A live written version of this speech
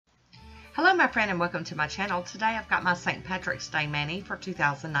Hello my friend and welcome to my channel. Today I've got my St. Patrick's Day mani for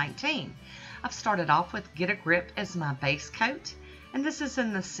 2019. I've started off with Get a Grip as my base coat, and this is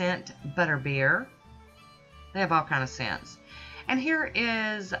in the scent Butterbeer. They have all kind of scents. And here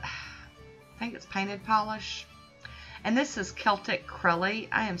is, I think it's painted polish, and this is Celtic Crelly.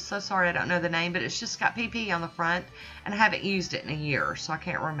 I am so sorry I don't know the name, but it's just got PP on the front and I haven't used it in a year, so I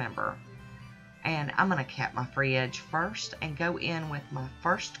can't remember. And I'm going to cap my free edge first and go in with my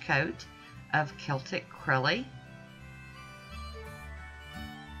first coat of Celtic Crelly.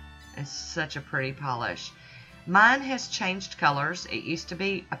 It's such a pretty polish. Mine has changed colors. It used to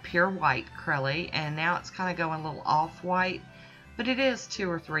be a pure white Crelly, and now it's kind of going a little off-white, but it is 2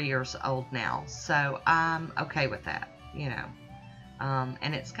 or 3 years old now, so I'm okay with that, you know.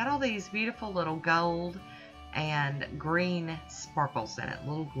 And it's got all these beautiful little gold and green sparkles in it,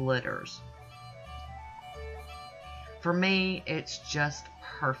 little glitters. For me, it's just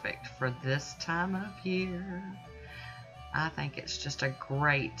perfect for this time of year. I think it's just a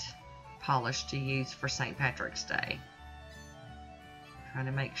great polish to use for St. Patrick's Day. Trying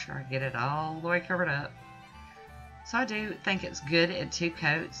to make sure I get it all the way covered up. So I do think it's good at 2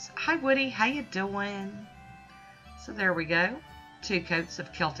 coats. Hi Woody, how you doing? So there we go. 2 coats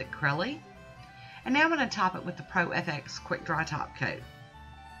of Celtic Crelly. And now I'm going to top it with the Pro FX Quick Dry Top Coat.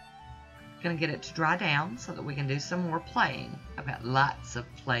 Going to get it to dry down so that we can do some more playing. I've got lots of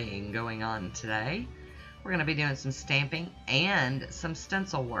playing going on today. We're going to be doing some stamping and some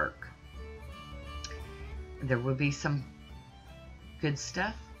stencil work. There will be some good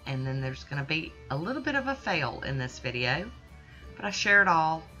stuff, and then there's going to be a little bit of a fail in this video, but I share it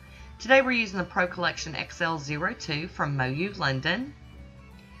all. Today we're using the Pro Collection XL02 from MoU London,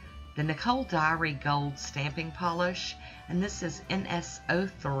 the Nicole Diary Gold Stamping Polish, and this is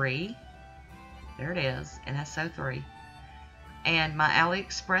NS03. There it is, NS03. And my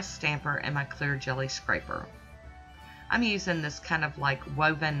AliExpress stamper and my clear jelly scraper. I'm using this kind of like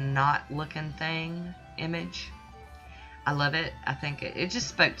woven knot looking thing image. I love it. I think it just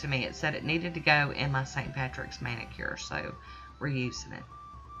spoke to me. It said it needed to go in my St. Patrick's manicure, so we're using it.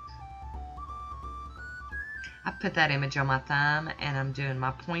 I put that image on my thumb, and I'm doing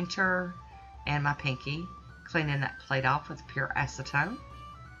my pointer and my pinky, cleaning that plate off with pure acetone.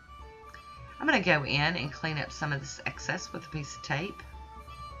 I'm going to go in and clean up some of this excess with a piece of tape.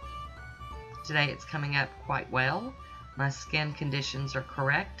 Today it's coming up quite well. My skin conditions are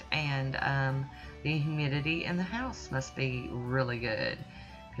correct, and the humidity in the house must be really good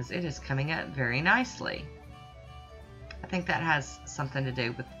because it is coming up very nicely. I think that has something to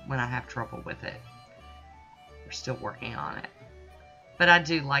do with when I have trouble with it. We're still working on it. But I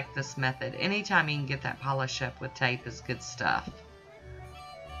do like this method. Anytime you can get that polish up with tape is good stuff.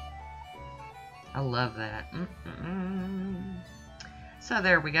 I love that. So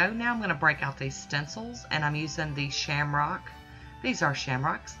there we go. Now I'm going to break out these stencils, and I'm using the shamrock. These are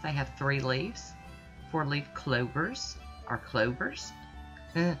shamrocks. They have 3 leaves, 4-leaf clovers, or clovers,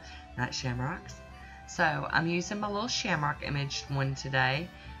 not shamrocks. So I'm using my little shamrock image one today,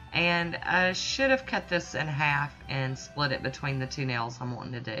 and I should have cut this in half and split it between the 2 nails I'm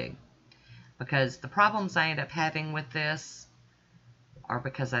wanting to do, because the problems I end up having with this are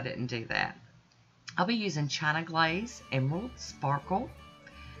because I didn't do that. I'll be using China Glaze Emerald Sparkle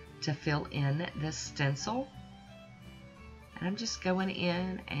to fill in this stencil. And I'm just going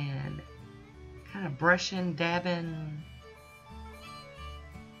in and kind of brushing, dabbing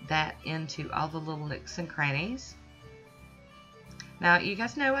that into all the little nooks and crannies. Now, you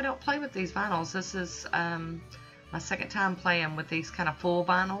guys know I don't play with these vinyls. This is my second time playing with these kind of full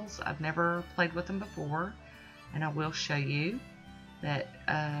vinyls. I've never played with them before. And I will show you that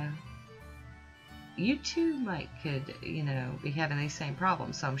you too could, you know, be having these same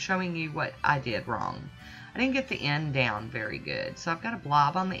problems. So I'm showing you what I did wrong. I didn't get the end down very good. So I've got a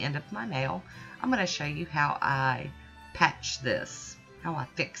blob on the end of my nail. I'm going to show you how I patch this, how I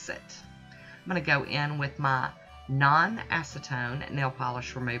fix it. I'm going to go in with my non-acetone nail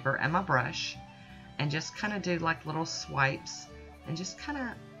polish remover and my brush and just kind of do like little swipes and just kind of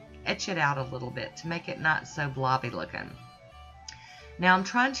etch it out a little bit to make it not so blobby looking. Now I'm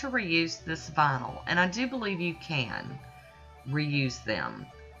trying to reuse this vinyl, and I do believe you can reuse them.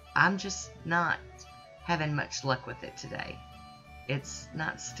 I'm just not having much luck with it today. It's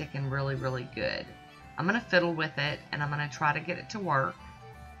not sticking really, really good. I'm going to fiddle with it, and I'm going to try to get it to work.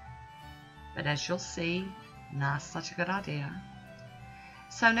 But as you'll see, not such a good idea.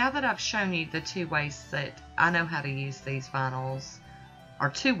 So now that I've shown you the 2 ways that I know how to use these vinyls, or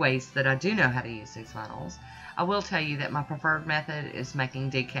 2 ways that I do know how to use these vinyls, I will tell you that my preferred method is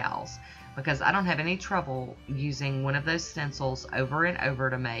making decals, because I don't have any trouble using one of those stencils over and over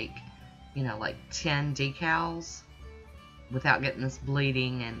to make you know, like 10 decals without getting this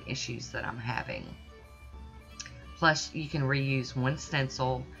bleeding and issues that I'm having. Plus, you can reuse one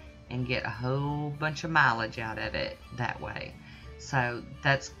stencil and get a whole bunch of mileage out of it that way. So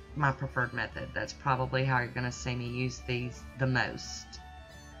that's my preferred method. That's probably how you're going to see me use these the most.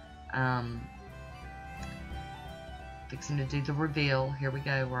 Fixing to do the reveal. Here we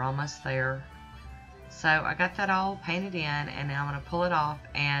go. We're almost there. So I got that all painted in, and now I'm going to pull it off,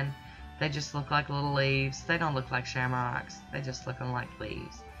 and they just look like little leaves. They don't look like shamrocks. They just look like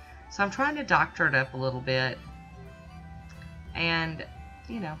leaves. So I'm trying to doctor it up a little bit. And,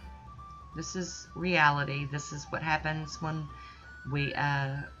 you know, this is reality. This is what happens when we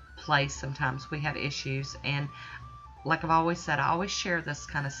play. Sometimes we have issues. And like I've always said, I always share this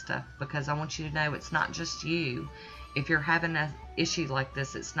kind of stuff because I want you to know it's not just you. If you're having an issue like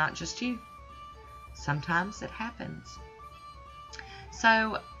this, it's not just you. Sometimes it happens.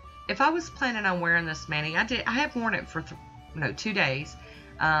 So if I was planning on wearing this mani, I have worn it for 2 days,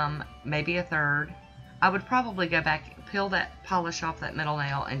 maybe a third. I would probably go back, peel that polish off that middle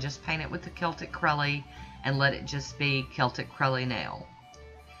nail, and just paint it with the Celtic Crelly and let it just be Celtic Crelly nail.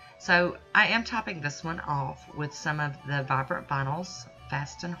 So I am topping this one off with some of the Vibrant Vinyls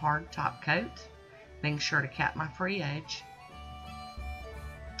Fast and Hard Top Coat, making sure to cap my free edge.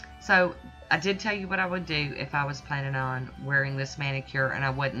 So I did tell you what I would do if I was planning on wearing this manicure and I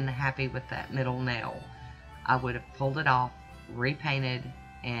wasn't happy with that middle nail. I would have pulled it off, repainted,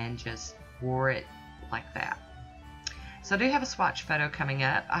 and just wore it like that. So I do have a swatch photo coming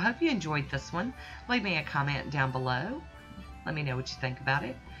up. I hope you enjoyed this one. Leave me a comment down below. Let me know what you think about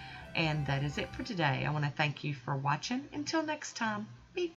it. And that is it for today. I want to thank you for watching. Until next time.